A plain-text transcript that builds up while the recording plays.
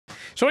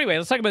So anyway,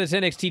 let's talk about this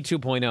NXT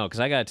 2.0, because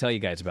I got to tell you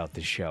guys about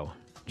this show.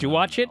 Did you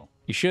watch it?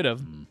 You should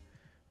have.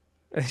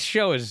 This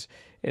show is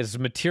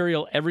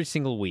material every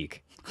single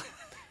week.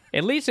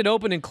 At least it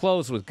opened and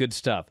closed with good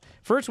stuff.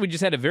 First, we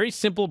just had a very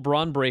simple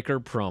Braun Breaker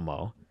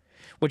promo,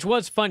 which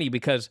was funny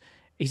because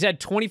he's had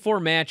 24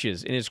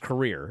 matches in his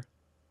career,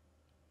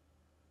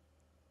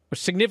 which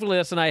significantly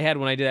less than I had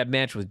when I did that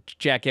match with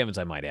Jack Evans,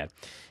 I might add.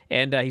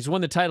 And he's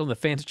won the title, and the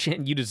fans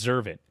chant, "You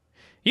deserve it.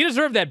 You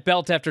deserve that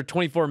belt after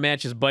 24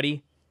 matches,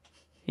 buddy."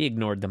 He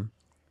ignored them.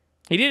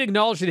 He did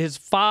acknowledge that his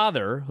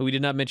father, who he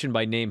did not mention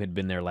by name, had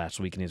been there last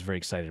week, and he was very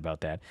excited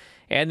about that.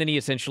 And then he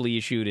essentially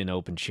issued an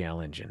open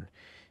challenge,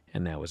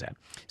 and that was that.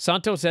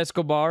 Santos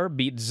Escobar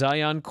beat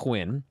Zion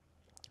Quinn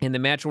in the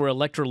match where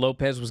Elektra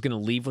Lopez was going to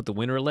leave with the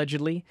winner,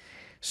 allegedly.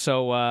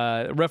 So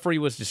the referee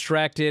was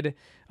distracted.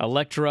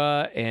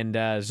 Elektra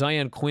and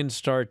Zion Quinn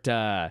start,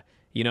 that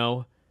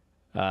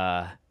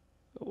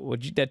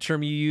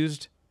term you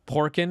used?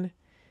 Porking.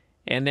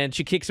 And then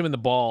she kicks him in the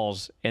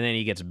balls, and then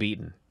he gets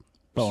beaten.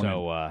 Boning.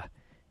 So,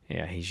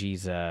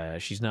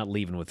 she's not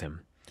leaving with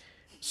him.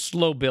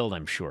 Slow build,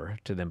 I'm sure,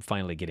 to them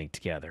finally getting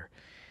together.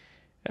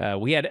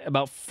 We had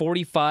about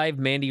 45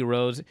 Mandy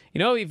Rose. You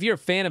know, if you're a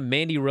fan of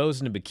Mandy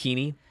Rose in a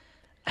bikini,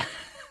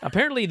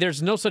 apparently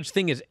there's no such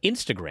thing as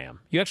Instagram.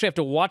 You actually have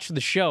to watch the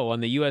show on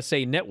the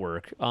USA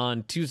Network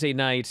on Tuesday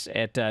nights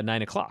at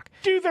 9 o'clock.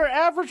 Dude, their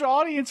average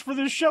audience for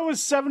this show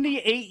is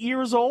 78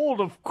 years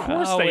old. Of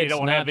course they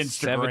don't have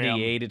Instagram.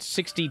 78, it's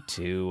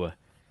 62.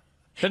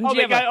 Doesn't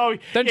she have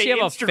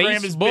Instagram a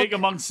Facebook? Is big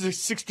among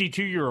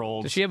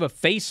 62-year-olds. Does she have a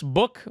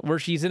Facebook where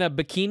she's in a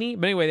bikini?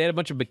 But anyway, they had a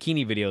bunch of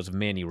bikini videos of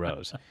Mandy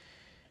Rose.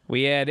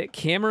 We had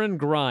Cameron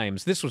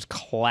Grimes. This was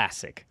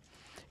classic.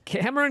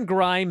 Cameron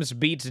Grimes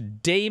beats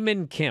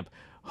Damon Kemp.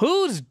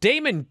 Who's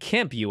Damon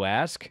Kemp, you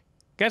ask?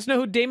 Guys know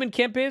who Damon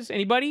Kemp is?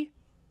 Anybody?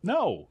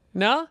 No.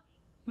 No?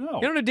 No.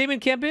 You don't know who Damon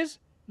Kemp is?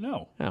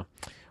 No. Oh.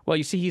 Well,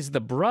 you see, he's the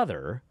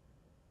brother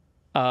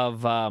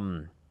of,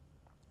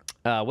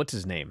 what's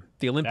his name?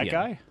 The Olympian.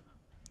 That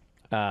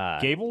guy?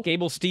 Gable?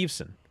 Gable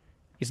Steveson.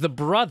 He's the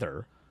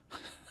brother.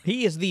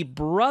 He is the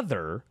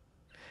brother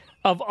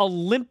of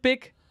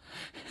Olympic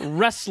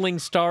wrestling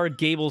star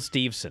Gable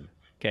Steveson.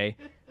 Okay?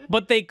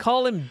 But they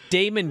call him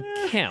Damon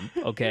Kemp,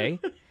 okay?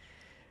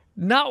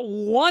 Not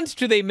once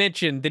do they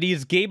mention that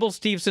he's Gable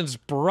Stevenson's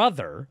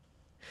brother.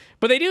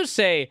 But they do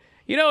say,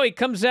 he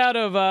comes out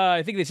of,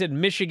 I think they said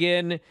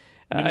Michigan.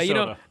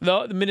 Minnesota.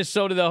 The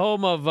Minnesota, the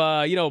home of,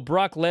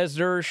 Brock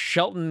Lesnar,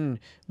 Shelton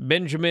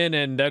Benjamin,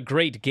 and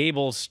great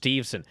Gable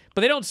Steveson.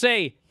 But they don't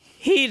say,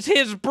 he's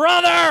his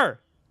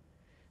brother!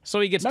 So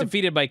he gets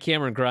defeated by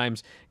Cameron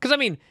Grimes. Because,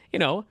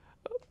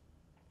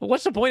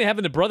 what's the point of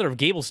having the brother of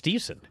Gable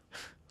Steveson?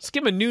 Let's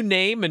give him a new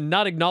name and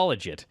not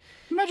acknowledge it.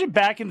 Imagine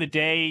back in the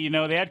day,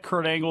 they had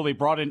Kurt Angle, they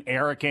brought in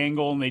Eric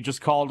Angle, and they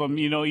just called him,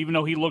 even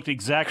though he looked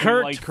exactly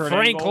like Kurt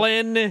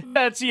Franklin. Angle.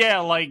 That's,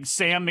 like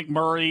Sam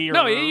McMurray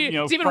or,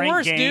 it's even Frank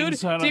worse, Gaines.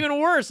 Dude. It's even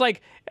worse.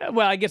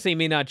 I guess they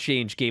may not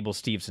change Gable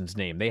Stevenson's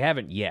name. They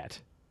haven't yet.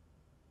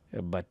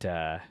 But,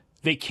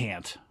 they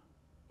can't.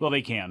 Well,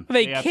 they can.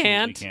 They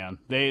can't.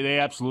 They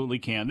absolutely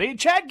can.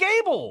 Chad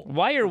Gable!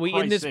 Why are we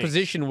in this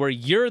position where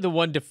you're the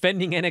one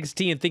defending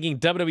NXT and thinking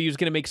WWE is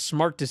going to make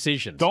smart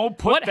decisions? Don't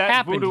put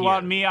that voodoo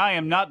on me. I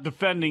am not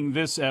defending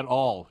this at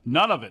all.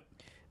 None of it.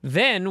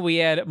 Then we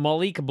had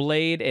Malik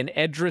Blade and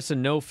Edris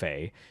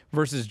Enofe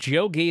versus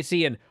Joe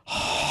Gacy and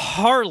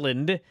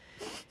Harland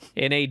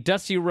in a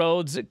Dusty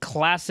Rhodes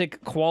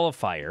Classic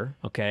qualifier,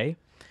 okay?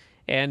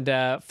 And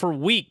for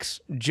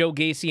weeks, Joe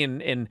Gacy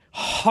and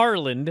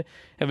Harland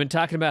have been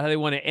talking about how they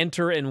want to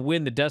enter and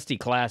win the Dusty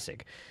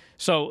Classic.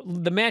 So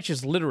the match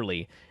is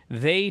literally,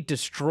 they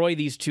destroy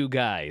these two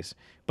guys,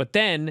 but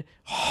then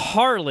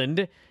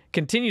Harland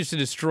continues to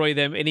destroy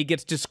them, and he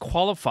gets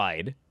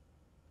disqualified.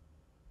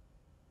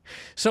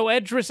 So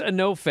Edris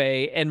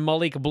Enofe and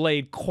Malik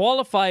Blade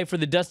qualify for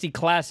the Dusty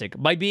Classic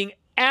by being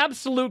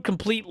absolute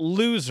complete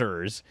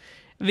losers.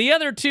 The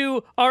other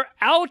two are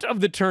out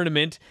of the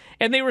tournament,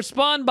 and they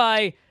respond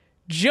by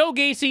Joe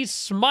Gacy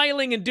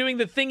smiling and doing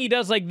the thing he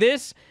does like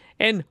this,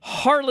 and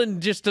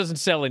Harland just doesn't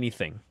sell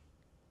anything.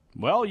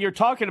 Well, you're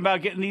talking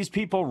about getting these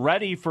people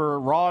ready for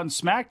Raw and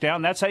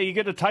SmackDown. That's how you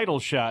get a title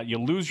shot. You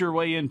lose your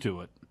way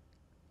into it.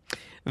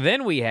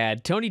 Then we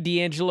had Tony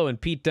D'Angelo and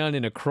Pete Dunne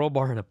in a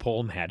crowbar and a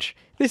pole match.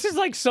 This is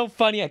so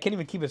funny, I can't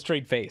even keep a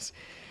straight face.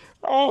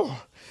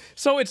 Oh,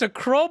 so it's a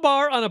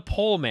crowbar on a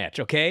pole match,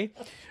 okay?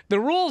 The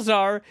rules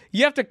are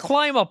you have to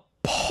climb a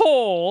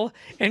pole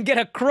and get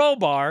a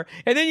crowbar,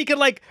 and then you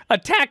can,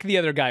 attack the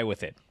other guy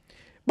with it.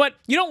 But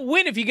you don't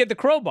win if you get the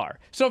crowbar.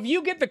 So if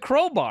you get the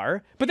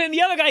crowbar, but then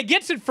the other guy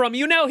gets it from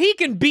you, now he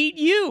can beat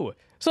you.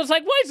 So it's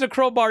why is the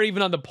crowbar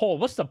even on the pole?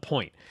 What's the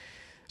point?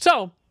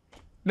 So,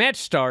 match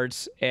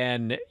starts,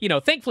 and,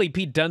 thankfully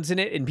Pete Dunne's in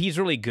it, and he's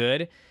really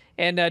good.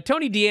 And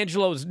Tony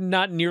D'Angelo is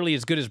not nearly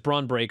as good as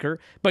Braun Breaker,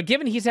 but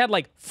given he's had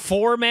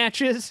 4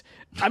 matches,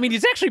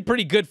 he's actually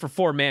pretty good for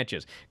 4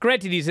 matches.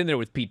 Granted, he's in there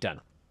with Pete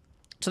Dunne.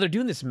 So they're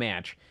doing this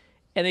match,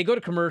 and they go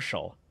to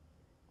commercial,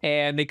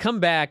 and they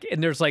come back,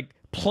 and there's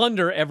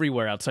plunder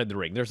everywhere outside the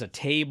ring. There's a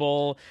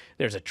table,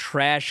 there's a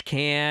trash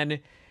can,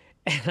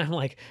 and I'm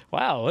like,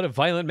 wow, what a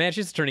violent match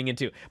it's turning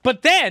into.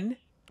 But then,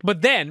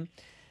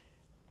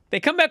 they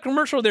come back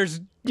commercial,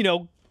 there's,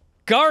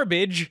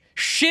 garbage,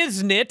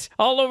 shiznit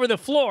all over the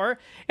floor,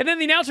 and then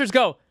the announcers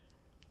go,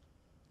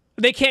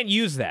 they can't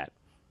use that.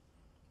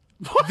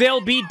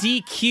 They'll be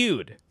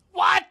DQ'd.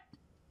 What?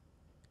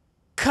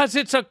 Because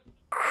it's a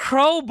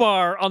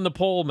crowbar on the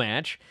pole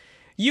match.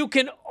 You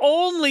can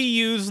only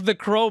use the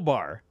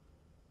crowbar.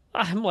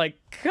 I'm like,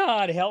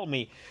 God help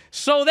me.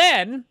 So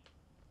then,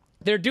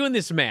 they're doing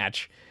this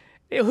match.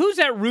 Who's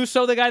that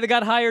Russo, the guy that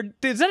got hired?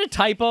 Is that a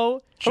typo?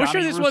 Are we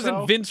sure this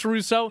wasn't Vince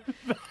Russo?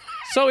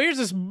 So here's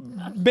this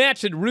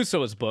match that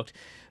Russo has booked.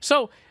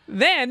 So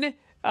then,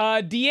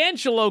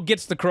 D'Angelo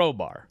gets the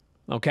crowbar,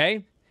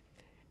 okay?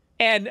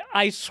 And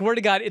I swear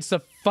to God, it's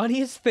the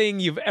funniest thing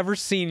you've ever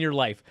seen in your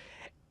life.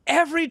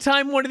 Every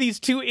time one of these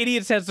two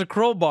idiots has the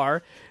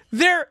crowbar,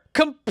 they're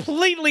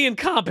completely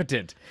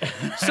incompetent.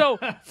 So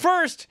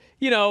first,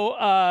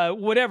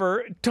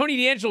 whatever, Tony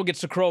D'Angelo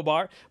gets the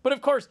crowbar, but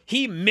of course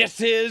he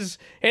misses,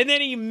 and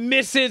then he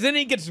misses, and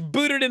he gets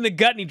booted in the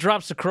gut and he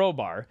drops the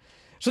crowbar.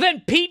 So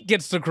then Pete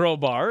gets the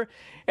crowbar,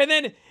 and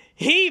then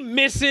he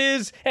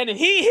misses, and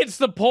he hits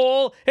the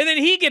pole, and then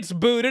he gets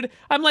booted.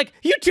 I'm like,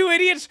 you two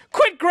idiots,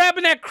 quit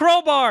grabbing that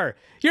crowbar.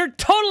 You're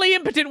totally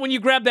impotent when you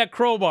grab that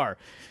crowbar.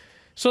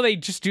 So they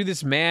just do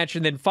this match,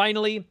 and then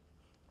finally,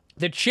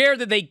 the chair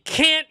that they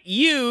can't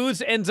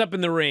use ends up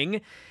in the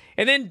ring.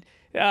 And then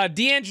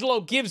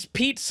D'Angelo gives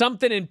Pete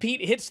something, and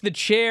Pete hits the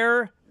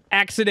chair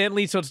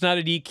accidentally, so it's not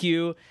a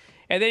DQ.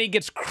 And then he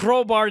gets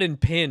crowbarred and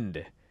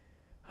pinned.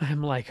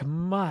 I'm like,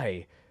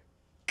 my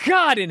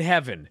God in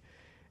heaven.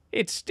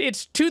 It's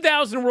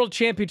 2000 World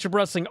Championship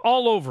Wrestling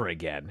all over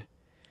again.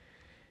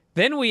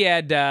 Then we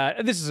had,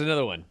 this is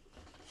another one.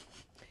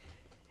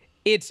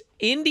 It's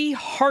Indy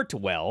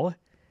Hartwell,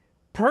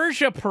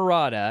 Persia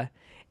Parada,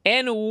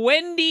 and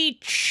Wendy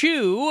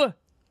Choo,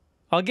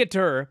 I'll get to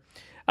her,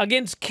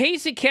 against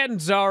Casey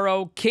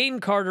Catanzaro, Kane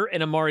Carter,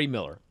 and Amari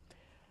Miller.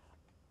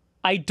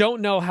 I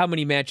don't know how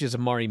many matches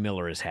Amari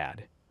Miller has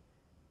had.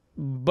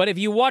 But if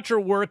you watch her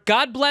work,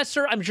 God bless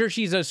her, I'm sure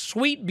she's a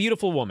sweet,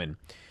 beautiful woman.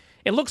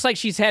 It looks like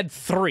she's had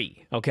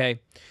 3, okay?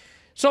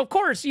 So, of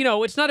course,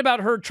 it's not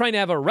about her trying to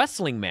have a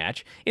wrestling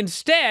match.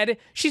 Instead,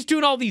 she's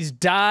doing all these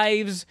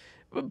dives,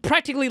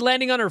 practically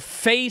landing on her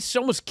face,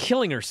 almost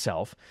killing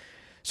herself.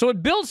 So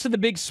it builds to the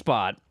big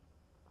spot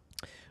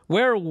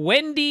where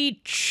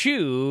Wendy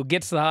Choo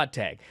gets the hot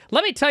tag.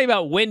 Let me tell you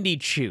about Wendy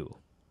Choo.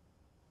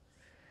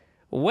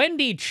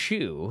 Wendy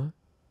Choo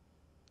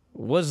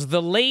was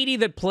the lady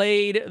that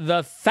played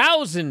the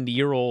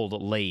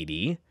 1,000-year-old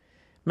lady.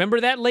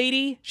 Remember that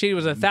lady? She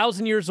was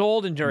 1,000 years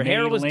old and her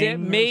hair was dead.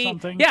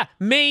 Yeah,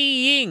 Mei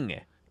Ying.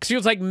 She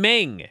was like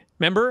Meng.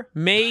 Remember?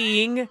 Mei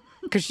Ying.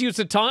 Because she used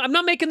a Tongan. I'm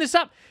not making this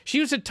up. She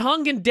used a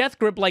Tongan death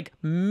grip like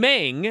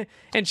Meng,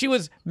 and she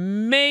was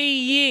Mei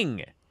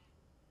Ying.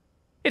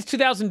 It's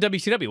 2000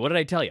 WCW. What did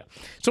I tell you?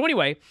 So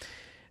anyway,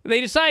 they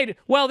decide,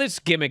 well, this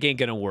gimmick ain't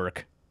going to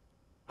work.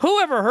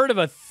 Who ever heard of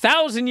a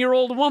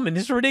 1,000-year-old woman?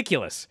 This is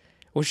ridiculous.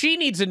 Well, she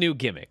needs a new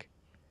gimmick.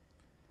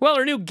 Well,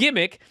 her new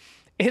gimmick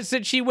is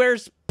that she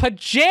wears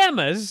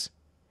pajamas,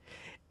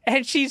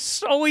 and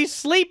she's always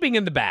sleeping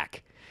in the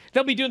back.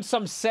 They'll be doing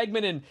some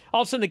segment, and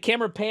all of a sudden the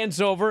camera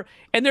pans over,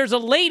 and there's a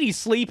lady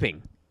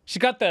sleeping. She's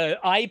got the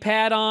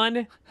iPad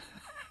on.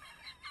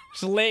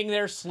 She's laying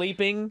there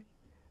sleeping.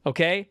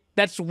 Okay?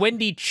 That's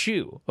Wendy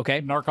Choo.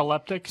 Okay?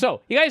 Narcoleptic.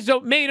 So, you guys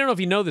don't know if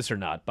you know this or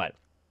not, but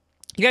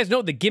you guys know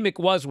what the gimmick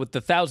was with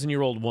the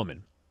 1,000-year-old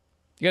woman.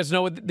 You guys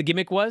know what the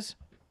gimmick was?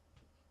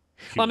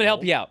 Well, I'm going to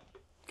help you out.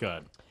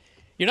 Good.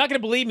 You're not going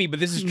to believe me, but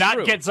this is not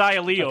true. Not get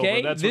Xia Li okay?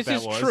 over. That's this what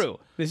that was. This is true.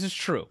 This is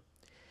true.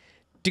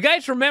 Do you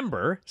guys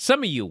remember,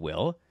 some of you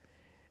will,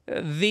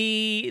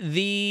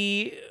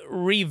 the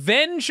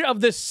Revenge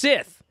of the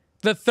Sith,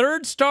 the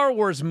third Star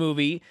Wars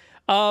movie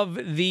of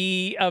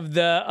the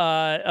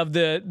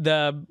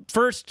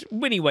first,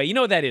 anyway, you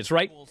know what that is,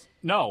 right?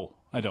 No,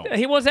 I don't.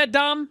 Hey, what was that,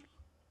 Dom?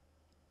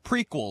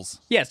 Prequels.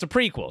 Yes, the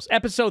prequels,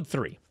 episode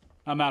 3.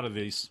 I'm out of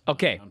these.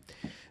 Okay.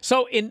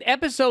 So in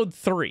episode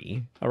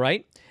 3, all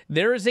right,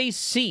 there is a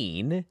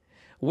scene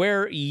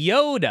where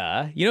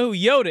Yoda, you know who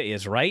Yoda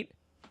is, right?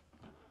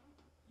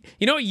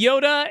 You know what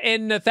Yoda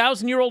and a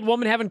 1,000-year-old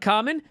woman have in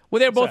common? Well,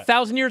 they're both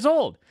 1,000 years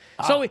old.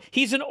 So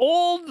he's an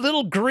old,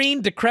 little,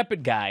 green,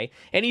 decrepit guy,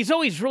 and he's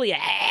always really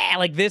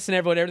like this and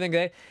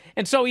everything.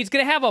 And so he's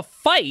going to have a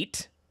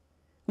fight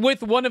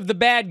with one of the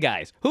bad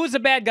guys. Who was the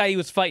bad guy he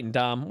was fighting,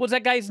 Dom? What was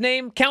that guy's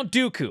name? Count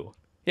Dooku.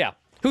 Yeah.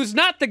 Who's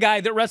not the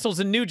guy that wrestles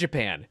in New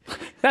Japan.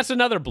 That's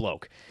another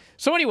bloke.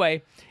 So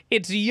anyway,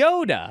 it's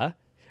Yoda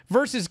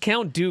versus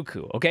Count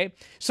Dooku, okay?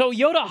 So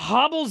Yoda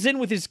hobbles in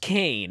with his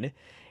cane,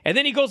 and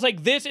then he goes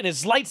like this, and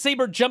his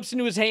lightsaber jumps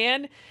into his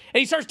hand, and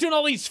he starts doing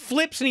all these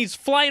flips, and he's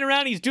flying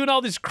around, he's doing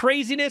all this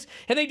craziness,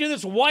 and they do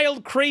this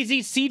wild,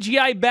 crazy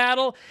CGI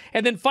battle,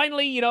 and then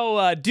finally,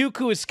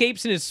 Dooku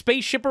escapes in his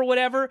spaceship or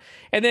whatever,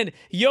 and then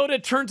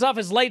Yoda turns off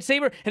his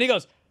lightsaber, and he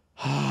goes,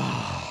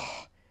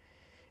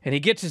 And he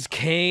gets his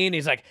cane.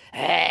 He's like,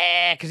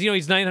 ah, because,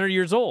 he's 900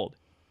 years old.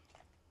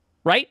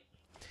 Right?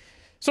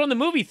 So in the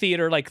movie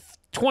theater, like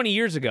 20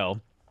 years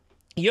ago,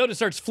 Yoda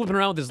starts flipping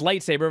around with his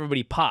lightsaber.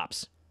 Everybody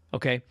pops.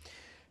 Okay?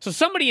 So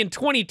somebody in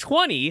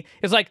 2020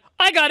 is like,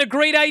 I got a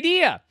great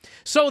idea.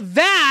 So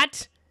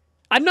that,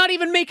 I'm not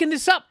even making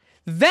this up.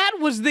 That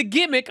was the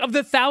gimmick of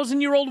the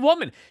 1,000-year-old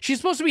woman. She's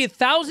supposed to be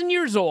 1,000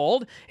 years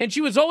old, and she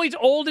was always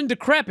old and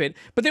decrepit,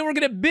 but they were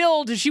going to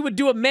build, and she would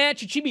do a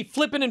match, and she'd be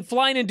flipping and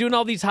flying and doing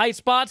all these high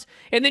spots,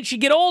 and then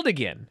she'd get old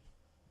again.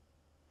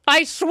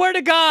 I swear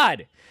to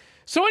God.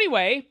 So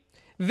anyway,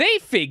 they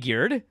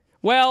figured,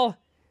 well,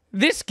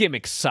 this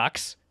gimmick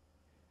sucks.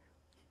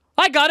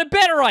 I got a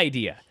better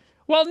idea.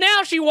 Well,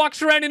 now she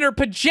walks around in her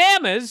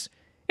pajamas,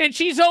 and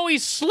she's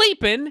always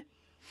sleeping.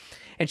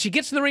 And she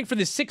gets in the ring for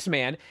the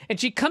 6-man, and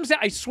she comes out,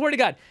 I swear to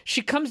God,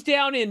 she comes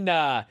down in,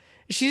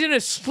 she's in a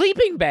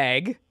sleeping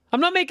bag.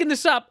 I'm not making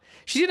this up.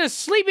 She's in a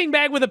sleeping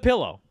bag with a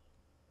pillow.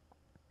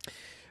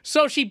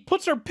 So she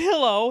puts her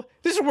pillow,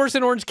 this is worse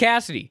than Orange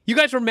Cassidy. You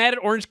guys were mad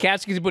at Orange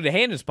Cassidy because he put a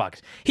hand in his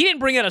pocket. He didn't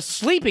bring out a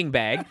sleeping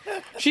bag.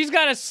 She's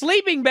got a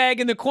sleeping bag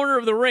in the corner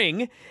of the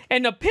ring,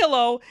 and a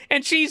pillow,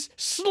 and she's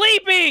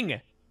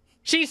sleeping.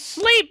 She's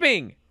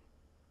sleeping.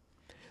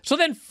 So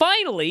then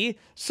finally,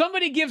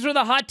 somebody gives her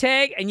the hot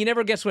tag, and you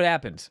never guess what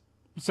happens.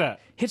 What's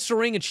that? Hits the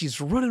ring, and she's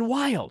running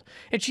wild.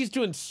 And she's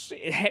doing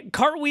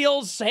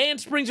cartwheels,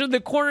 handsprings in the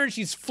corner.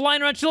 She's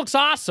flying around. She looks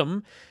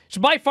awesome. She's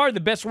by far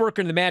the best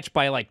worker in the match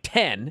by like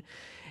 10.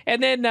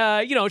 And then,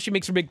 she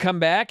makes her big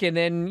comeback, and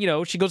then,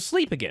 she goes to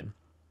sleep again.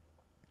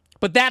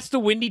 But that's the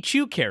Wendy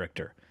Choo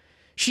character.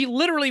 She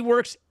literally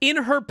works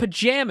in her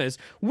pajamas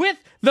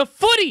with the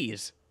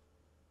footies.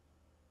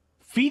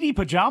 Feety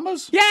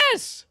pajamas?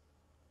 Yes!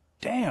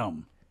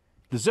 Damn.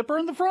 The zipper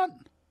in the front?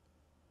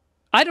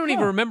 I don't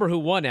even remember who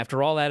won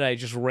after all that I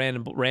just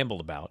rambled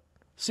about.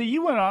 See,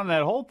 you went on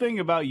that whole thing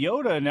about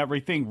Yoda and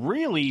everything.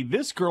 Really,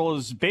 this girl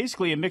is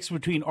basically a mix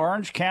between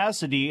Orange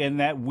Cassidy and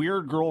that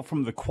weird girl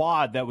from the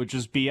Quad that would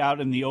just be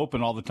out in the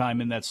open all the time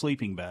in that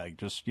sleeping bag,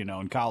 just,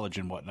 in college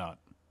and whatnot.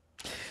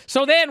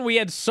 So then we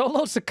had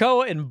Solo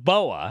Sikoa and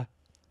Boa,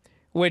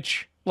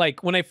 which,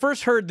 like, when I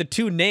first heard the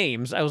two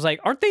names, I was like,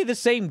 aren't they the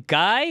same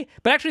guy?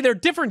 But actually, they're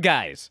different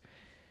guys.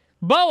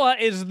 Boa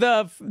is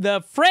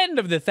the friend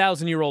of the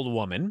 1,000-year-old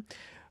woman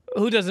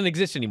who doesn't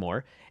exist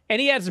anymore,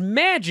 and he has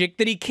magic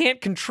that he can't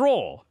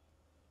control.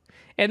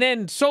 And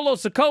then Solo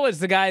Sikoa is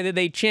the guy that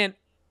they chant,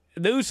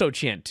 the Uso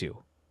chant to.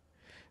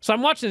 So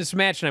I'm watching this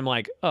match, and I'm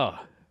like, oh,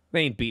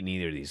 they ain't beating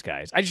either of these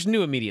guys. I just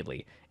knew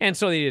immediately. And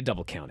so they did a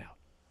double count out.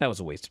 That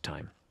was a waste of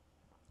time.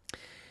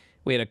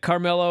 We had a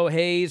Carmelo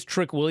Hayes,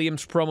 Trick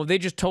Williams promo. They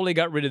just totally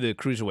got rid of the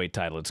Cruiserweight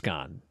title. It's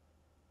gone.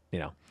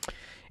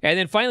 And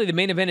then finally, the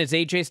main event is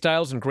AJ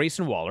Styles and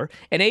Grayson Waller.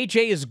 And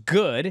AJ is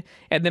good,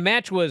 and the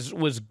match was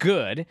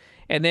good.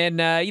 And then,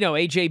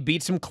 AJ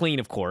beats him clean,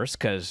 of course,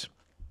 because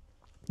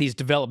these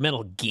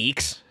developmental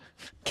geeks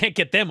can't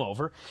get them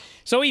over.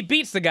 So he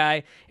beats the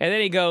guy, and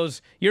then he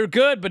goes, you're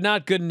good, but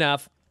not good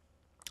enough.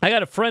 I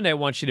got a friend I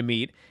want you to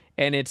meet,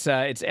 and it's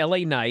LA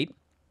Knight,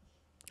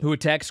 who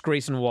attacks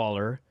Grayson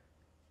Waller.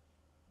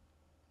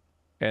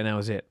 And that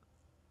was it.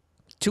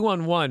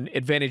 2-on-1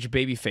 advantage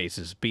baby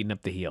faces beating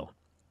up the heel.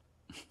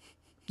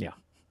 Yeah.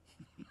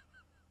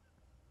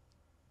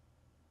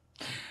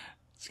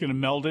 It's going to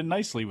meld in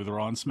nicely with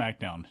Raw and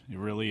SmackDown. It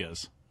really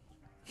is.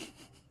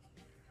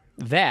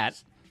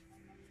 That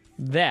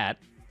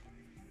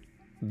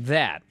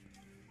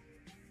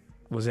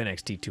was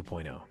NXT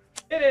 2.0.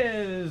 It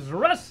is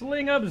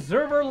Wrestling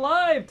Observer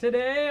Live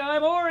today.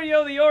 I'm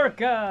Oreo the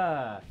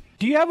Orca.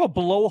 Do you have a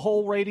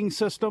blowhole rating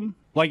system?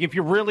 Like if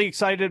you're really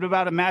excited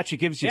about a match, it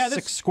gives you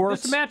 6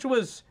 squirts? This match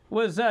was 2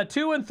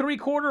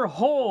 3/4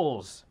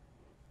 holes.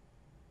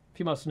 If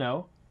you must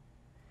know.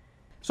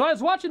 So I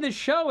was watching this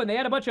show, and they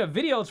had a bunch of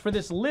videos for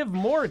this Liv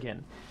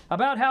Morgan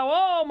about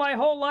how, my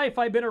whole life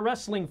I've been a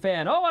wrestling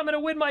fan. I'm going to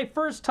win my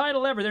first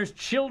title ever. There's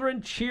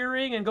children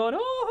cheering and going,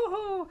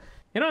 oh.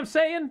 You know what I'm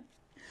saying?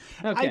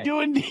 Okay. I do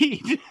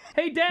indeed.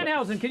 Hey,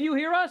 Danhausen, can you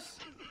hear us?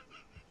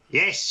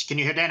 Yes, can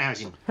you hear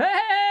Danhausen?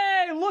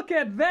 Hey, look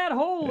at that.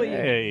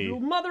 Holy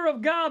mother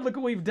of God, look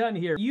what we've done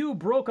here. You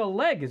broke a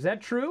leg, is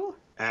that true?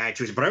 It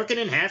was broken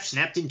in half,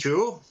 snapped in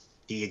two.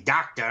 The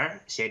doctor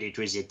said it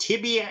was a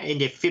tibia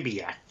and a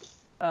fibula.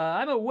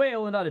 I'm a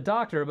whale and not a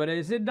doctor, but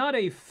is it not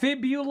a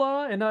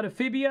fibula and not a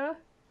fibia?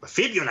 A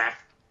fibula?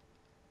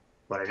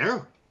 What I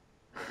know.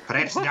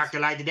 Perhaps the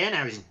doctor lied to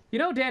Danhausen. You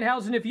know,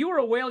 Danhausen, if you were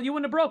a whale, you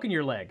wouldn't have broken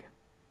your leg.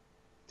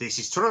 This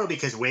is true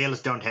because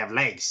whales don't have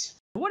legs.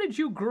 What did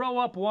you grow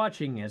up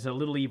watching as a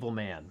little evil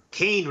man?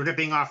 Kane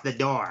ripping off the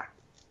door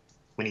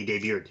when he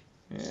debuted.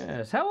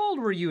 Yes. How old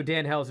were you,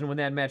 Danhausen, when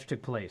that match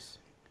took place?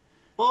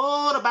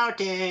 Oh, about,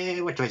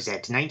 what was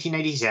that,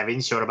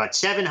 1997, so about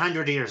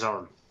 700 years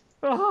old.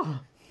 Oh.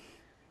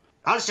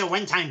 Also,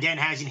 one time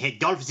Danhausen had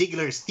Dolph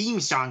Ziggler's theme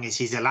song as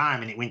his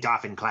alarm, and it went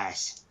off in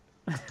class.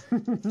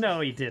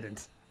 No, he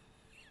didn't.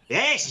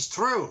 Yes, it's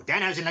true.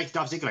 Danhausen likes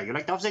Dolph Ziggler. You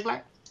like Dolph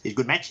Ziggler? He's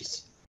good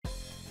matches.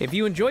 If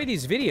you enjoy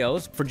these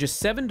videos, for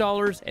just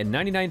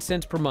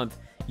 $7.99 per month,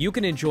 you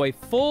can enjoy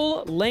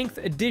full-length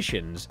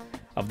editions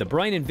of The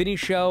Bryan and Vinny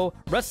Show,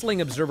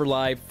 Wrestling Observer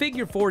Live,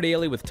 Figure 4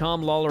 Daily with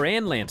Tom Lawler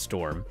and Lance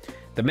Storm,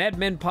 the Mad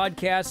Men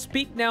Podcast,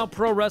 Speak Now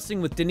Pro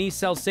Wrestling with Denise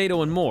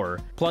Salcedo, and more,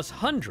 plus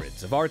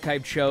hundreds of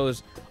archived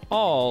shows,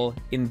 all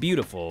in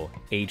beautiful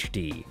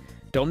HD.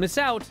 Don't miss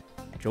out.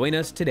 Join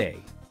us today.